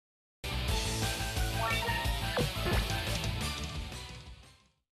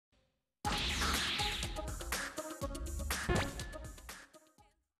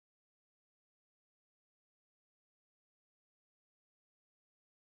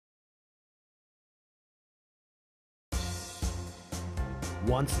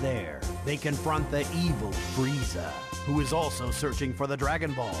Once there, they confront the evil Frieza, who is also searching for the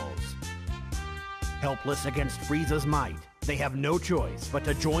Dragon Balls. Helpless against Frieza's might, they have no choice but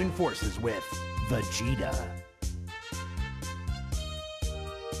to join forces with Vegeta.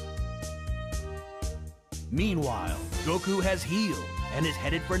 Meanwhile, Goku has healed and is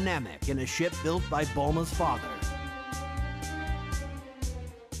headed for Namek in a ship built by Bulma's father.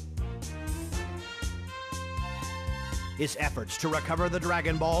 His efforts to recover the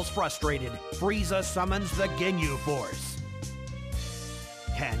Dragon Balls frustrated, Frieza summons the Ginyu Force.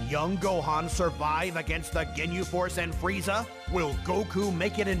 Can young Gohan survive against the Ginyu Force and Frieza? Will Goku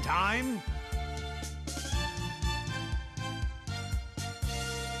make it in time?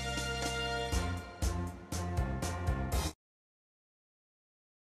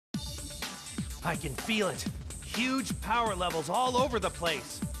 I can feel it. Huge power levels all over the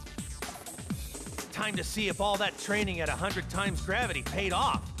place. Time to see if all that training at 100 times gravity paid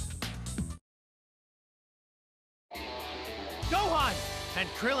off. Gohan! And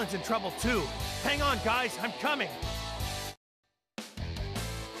Krillin's in trouble too. Hang on, guys, I'm coming.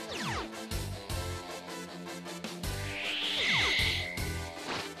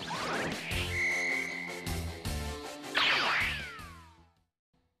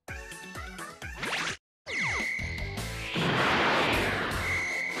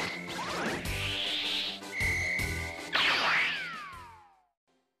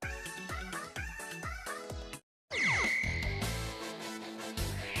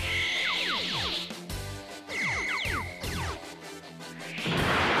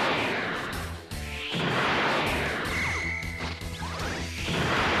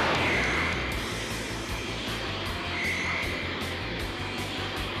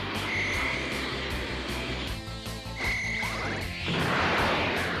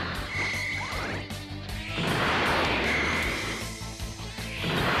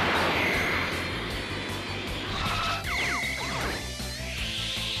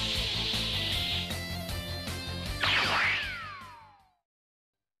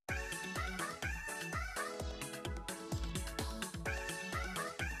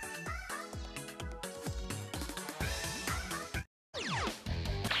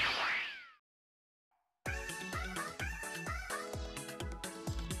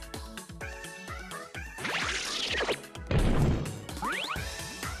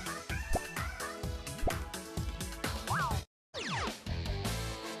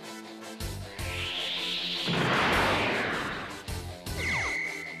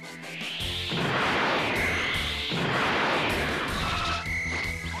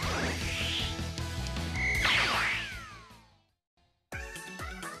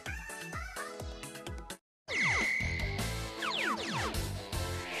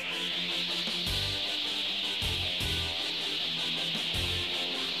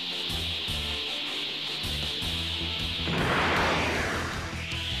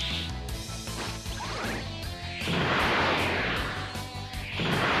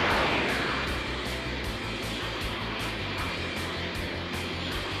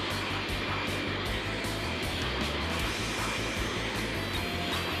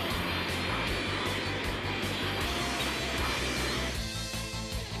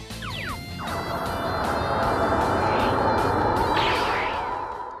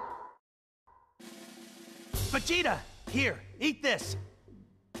 Vegeta! Here, eat this!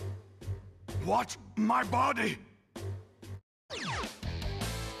 What? My body?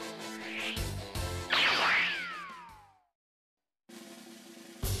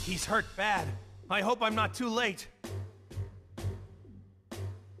 He's hurt bad. I hope I'm not too late.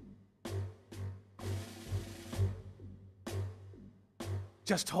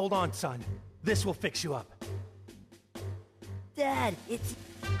 Just hold on, son. This will fix you up. Dad, it's...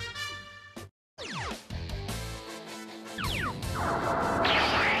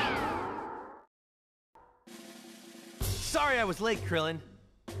 Sorry I was late, Krillin.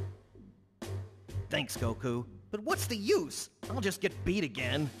 Thanks, Goku. But what's the use? I'll just get beat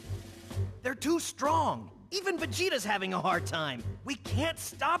again. They're too strong. Even Vegeta's having a hard time. We can't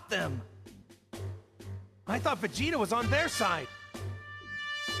stop them. I thought Vegeta was on their side.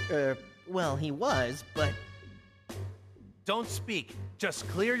 Well, he was, but... Don't speak. Just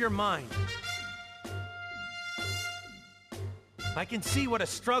clear your mind. I can see what a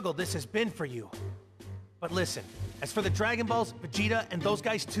struggle this has been for you. But listen, as for the Dragon Balls, Vegeta, and those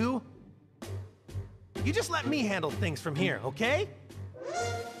guys too, you just let me handle things from here, okay?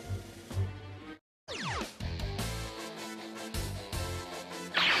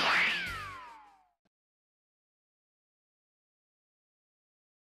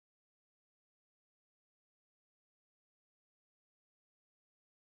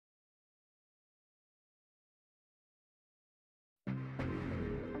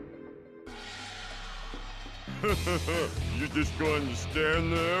 You just going to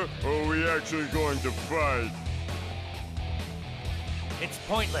stand there, or are we actually going to fight? It's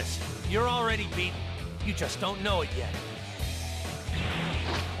pointless. You're already beaten. You just don't know it yet.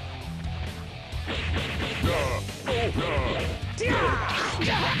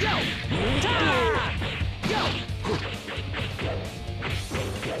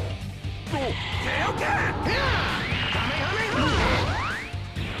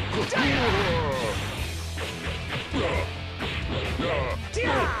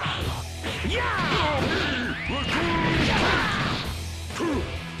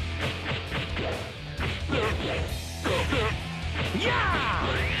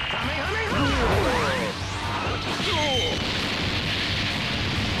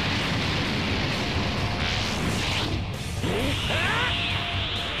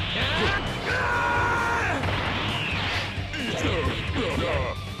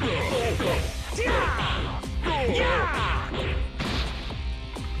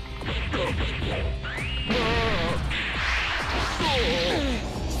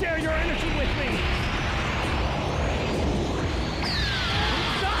 Share your energy with me!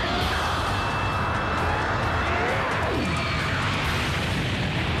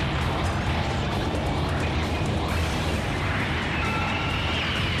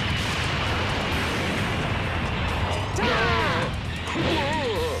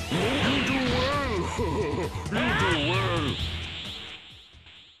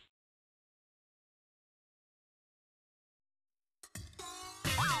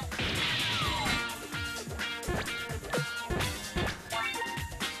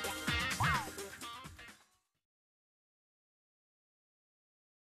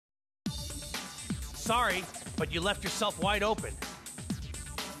 Sorry, but you left yourself wide open.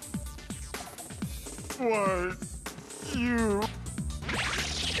 Why, you...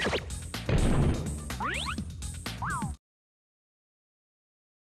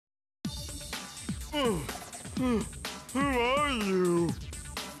 Who are you?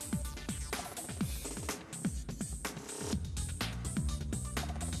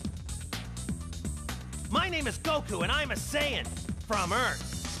 My name is Goku, and I'm a Saiyan from Earth.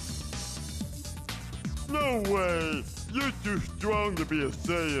 No way! You're too strong to be a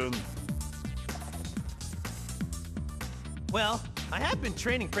Saiyan. Well, I have been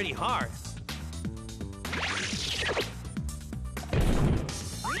training pretty hard.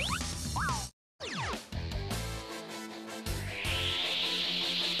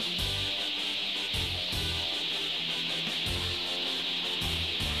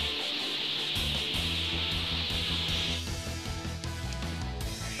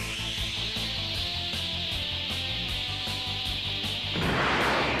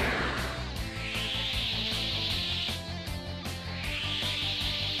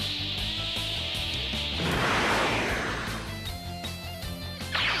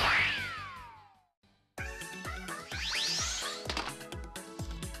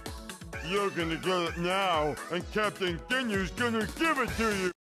 You're gonna get it now, and Captain Ginyu's gonna give it to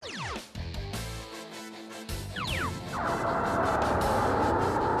you!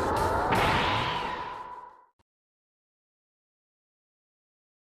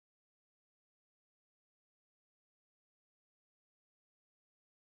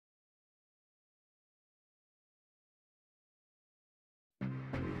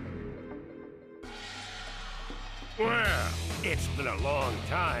 Well, it's been a long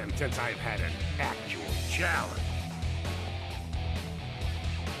time since I've had an actual challenge.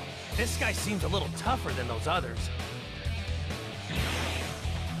 This guy seems a little tougher than those others.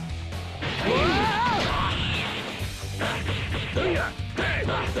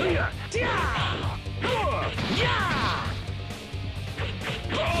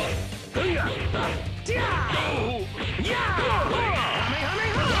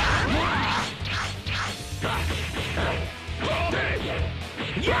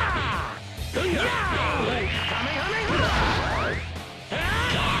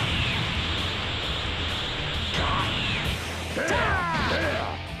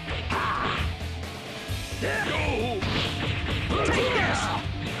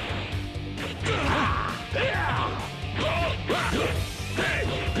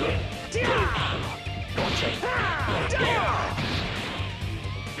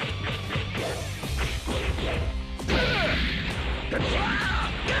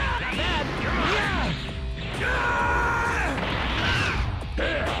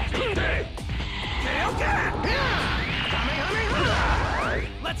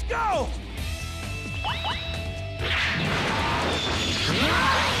 Let's go!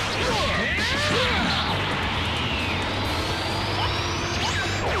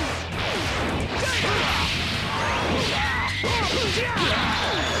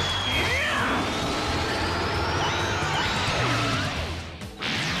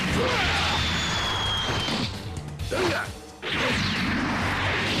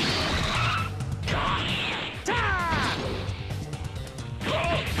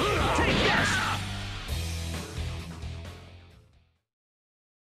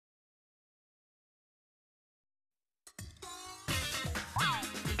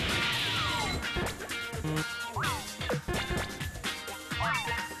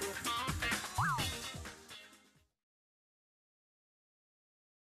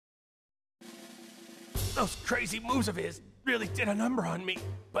 Those crazy moves of his really did a number on me,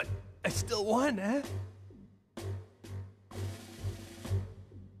 but I still won, eh?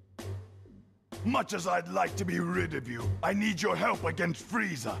 Much as I'd like to be rid of you, I need your help against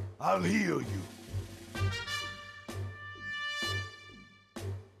Frieza. I'll heal you.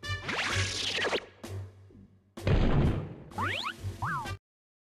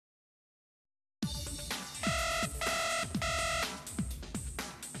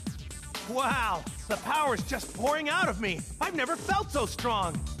 Wow, the power's just pouring out of me. I've never felt so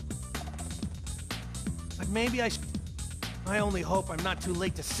strong. But maybe I only hope I'm not too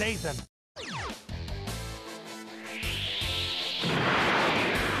late to save them.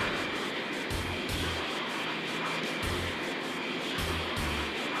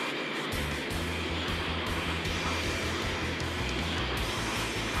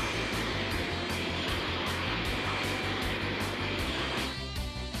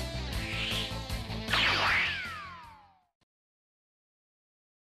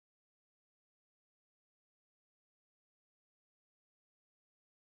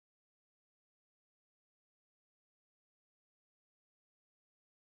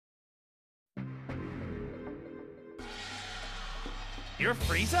 You're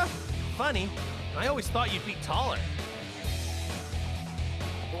Frieza? Funny. I always thought you'd be taller.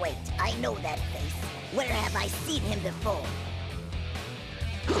 Wait, I know that face. Where have I seen him before?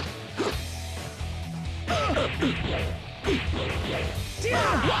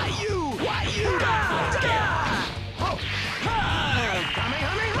 Why you? Why you?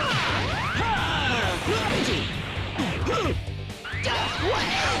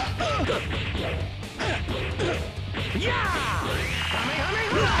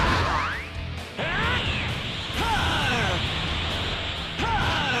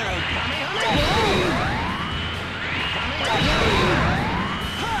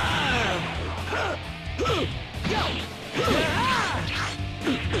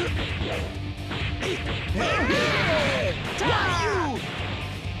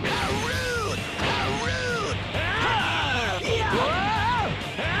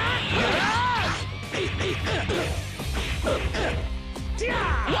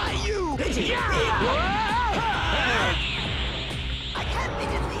 I can't be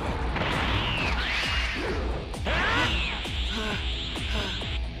defeated.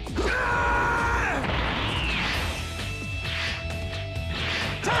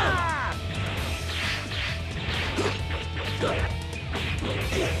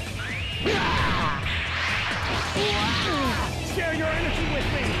 Share your energy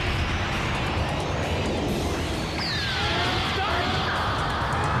with me!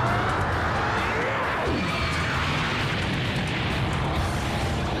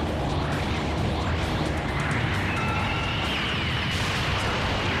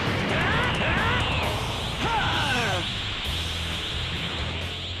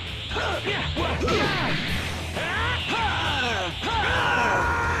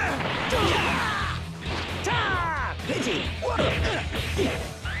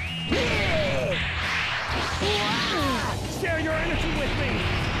 Share your energy with me!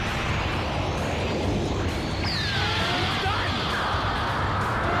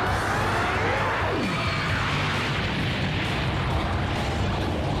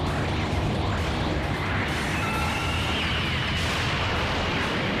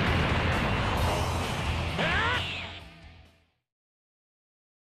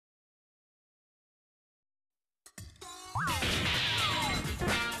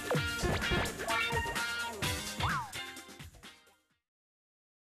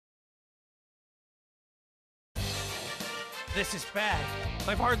 This is bad.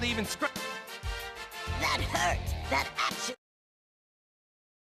 I've hardly even That hurt. That action.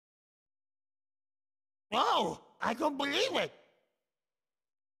 Oh, I don't believe it.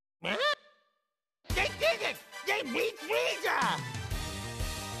 Huh? They did it! They beat Frieza!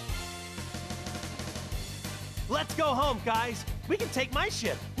 Let's go home, guys. We can take my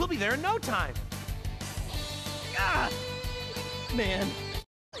ship. We'll be there in no time. Ah! Man.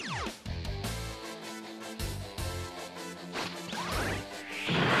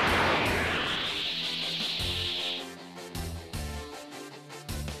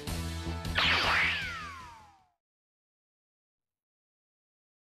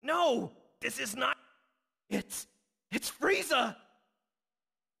 No! This is not... It's Frieza!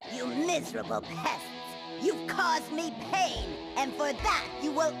 You miserable pests! You've caused me pain, and for that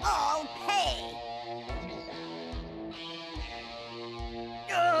you will all pay!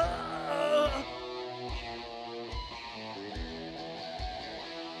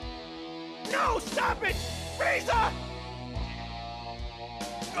 No, stop it! Frieza!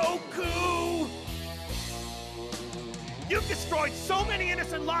 Goku! You've destroyed so many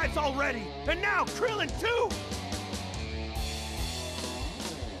innocent lives already, and now Krillin too!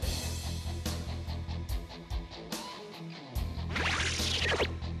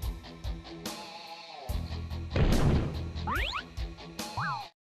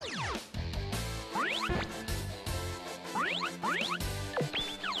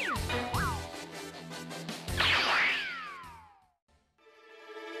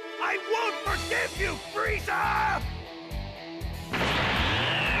 I won't forgive you, Frieza!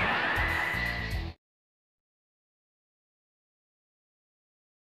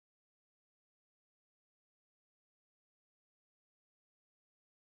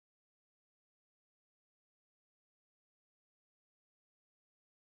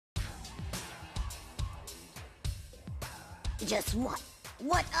 Just what?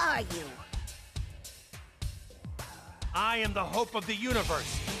 What are you? I am the hope of the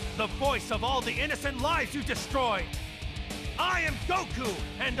universe, the voice of all the innocent lives you destroyed. I am Goku,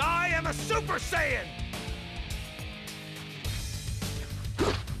 and I am a Super Saiyan!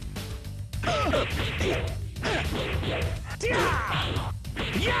 Yeah!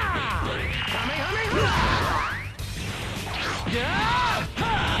 Yeah! Kamehameha! Yeah!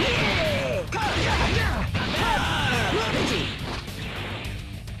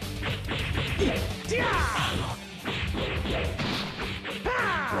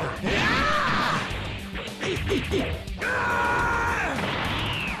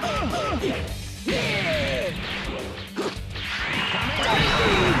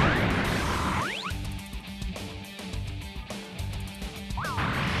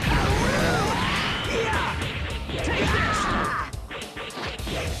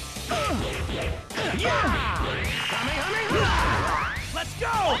 Let's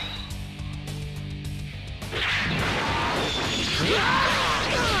go!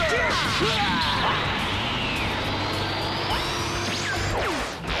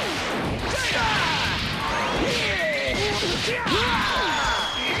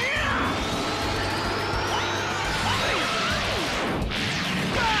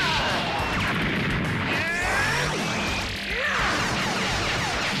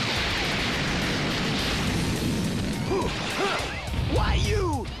 Why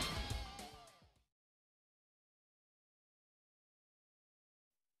you?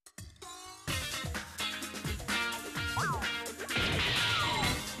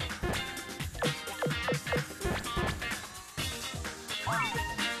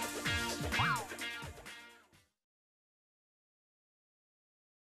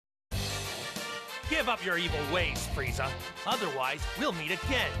 Give up your evil ways, Frieza. Otherwise, we'll meet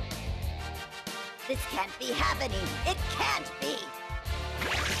again. This can't be happening! It can't be!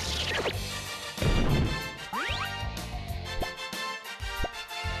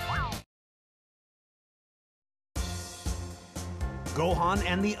 Gohan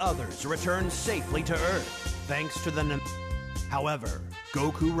and the others return safely to Earth, thanks to the However,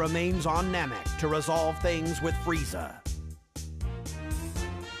 Goku remains on Namek to resolve things with Frieza.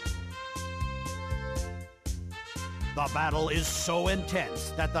 The battle is so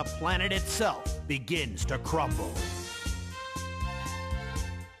intense that the planet itself begins to crumble.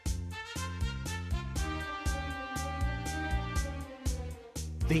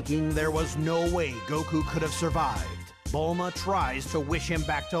 Thinking there was no way Goku could have survived, Bulma tries to wish him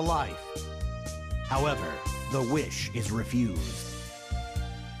back to life. However, the wish is refused.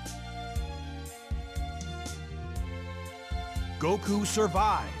 Goku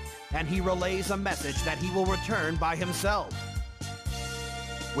survived, and he relays a message that he will return by himself.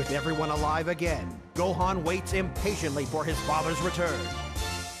 With everyone alive again, Gohan waits impatiently for his father's return.